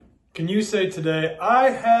Can you say today, I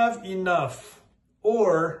have enough?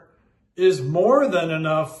 Or is more than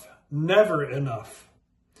enough never enough?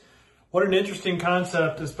 What an interesting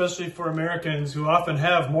concept, especially for Americans who often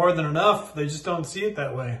have more than enough. They just don't see it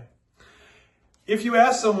that way. If you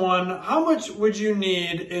ask someone, how much would you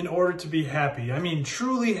need in order to be happy? I mean,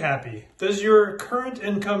 truly happy. Does your current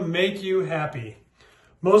income make you happy?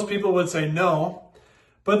 Most people would say no,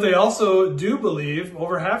 but they also do believe,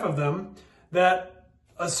 over half of them, that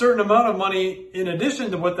a certain amount of money in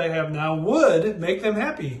addition to what they have now would make them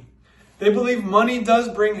happy. They believe money does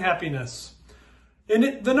bring happiness.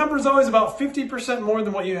 And the number is always about 50% more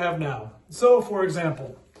than what you have now. So, for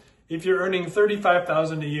example, if you're earning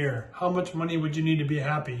 $35,000 a year, how much money would you need to be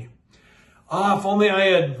happy? If only I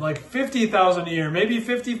had like $50,000 a year, maybe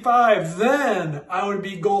 55, then I would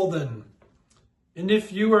be golden. And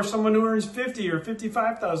if you are someone who earns 50 or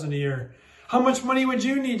 55,000 a year, how much money would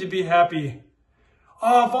you need to be happy?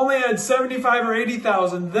 If only I had 75 or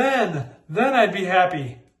 80,000, then I'd be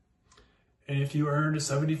happy. And if you earned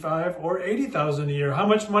 75 or 80,000 a year, how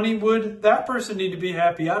much money would that person need to be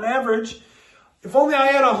happy? On average, if only I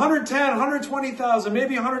had 110, 120,000,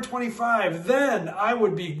 maybe 125, then I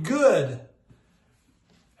would be good.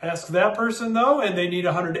 Ask that person though, and they need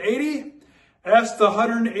 180. Ask the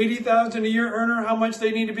 180,000 a year earner how much they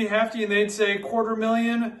need to be happy, and they'd say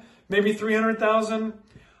 $250,000, maybe 300,000.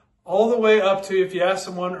 All the way up to, if you ask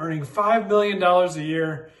someone earning $5 million a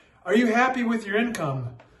year, are you happy with your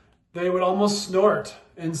income? They would almost snort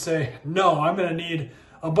and say, no, I'm going to need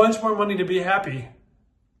a bunch more money to be happy.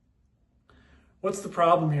 What's the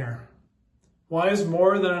problem here? Why is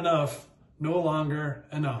more than enough no longer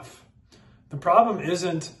enough? The problem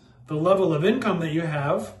isn't the level of income that you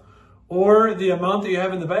have or the amount that you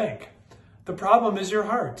have in the bank. The problem is your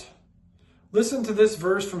heart. Listen to this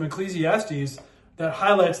verse from Ecclesiastes that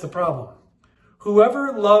highlights the problem.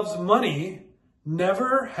 Whoever loves money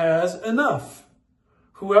never has enough.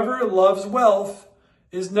 Whoever loves wealth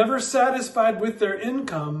is never satisfied with their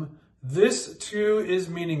income. This too is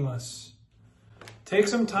meaningless. Take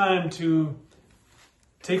some time to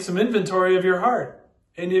take some inventory of your heart.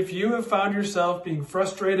 And if you have found yourself being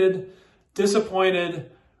frustrated,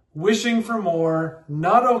 disappointed, wishing for more,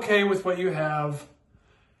 not okay with what you have,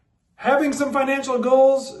 having some financial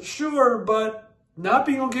goals, sure, but not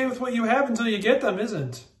being okay with what you have until you get them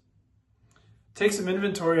isn't. Take some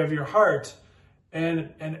inventory of your heart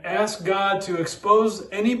and ask God to expose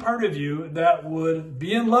any part of you that would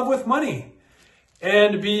be in love with money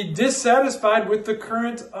and be dissatisfied with the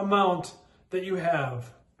current amount that you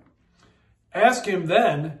have. Ask Him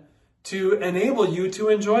then to enable you to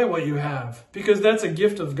enjoy what you have, because that's a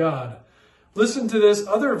gift of God. Listen to this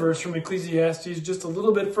other verse from Ecclesiastes just a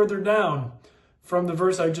little bit further down from the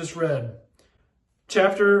verse I just read.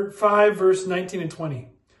 Chapter 5, verse 19 and 20.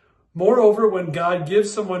 Moreover, when God gives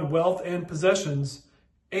someone wealth and possessions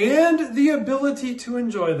and the ability to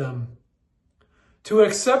enjoy them, to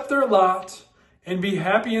accept their lot and be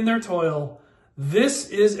happy in their toil, this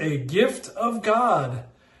is a gift of God.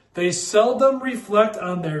 They seldom reflect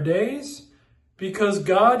on their days because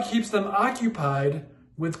God keeps them occupied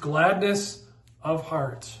with gladness of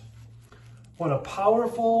heart. What a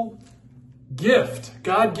powerful gift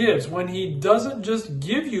God gives when He doesn't just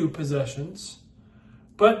give you possessions,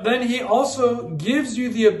 but then He also gives you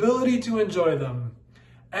the ability to enjoy them,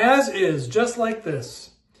 as is, just like this.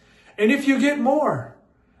 And if you get more,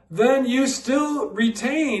 then you still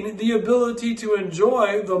retain the ability to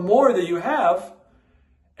enjoy the more that you have,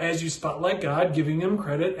 as you spotlight God, giving Him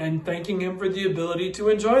credit and thanking Him for the ability to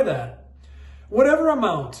enjoy that. Whatever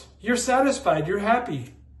amount, you're satisfied, you're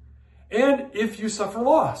happy. And if you suffer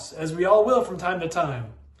loss, as we all will from time to time,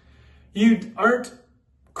 you aren't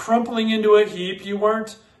crumpling into a heap, you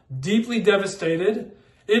aren't deeply devastated.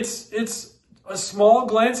 It's a small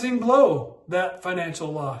glancing blow, that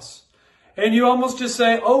financial loss. And you almost just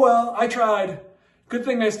say, oh well, I tried. Good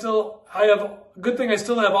thing I still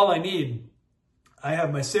have all I need. I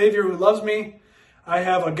have my Savior who loves me. I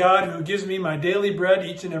have a God who gives me my daily bread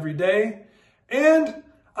each and every day. And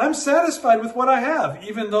I'm satisfied with what I have,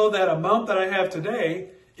 even though that amount that I have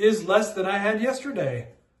today is less than I had yesterday.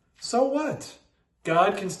 So what?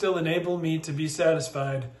 God can still enable me to be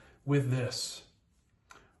satisfied with this.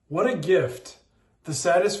 What a gift, the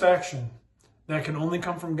satisfaction that can only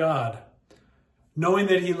come from God. Knowing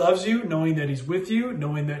that He loves you, knowing that He's with you,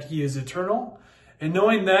 knowing that He is eternal, and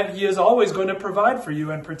knowing that He is always going to provide for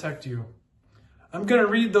you and protect you. I'm going to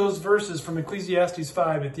read those verses from Ecclesiastes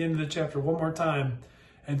 5 at the end of the chapter one more time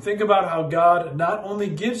and think about how God not only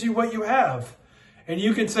gives you what you have, and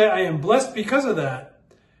you can say, I am blessed because of that.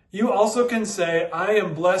 You also can say, I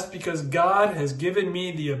am blessed because God has given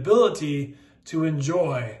me the ability to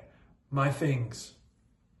enjoy my things.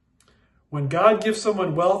 When God gives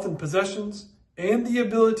someone wealth and possessions and the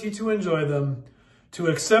ability to enjoy them, to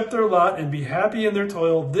accept their lot and be happy in their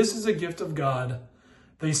toil, this is a gift of God.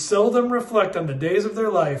 They seldom reflect on the days of their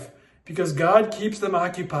life because God keeps them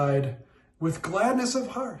occupied with gladness of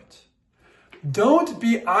heart. Don't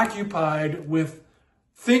be occupied with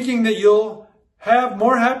thinking that you'll have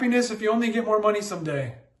more happiness if you only get more money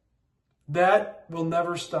someday. That will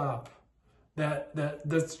never stop.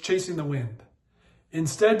 That's chasing the wind.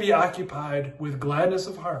 Instead, be occupied with gladness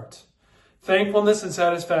of heart, thankfulness and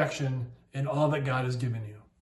satisfaction in all that God has given you.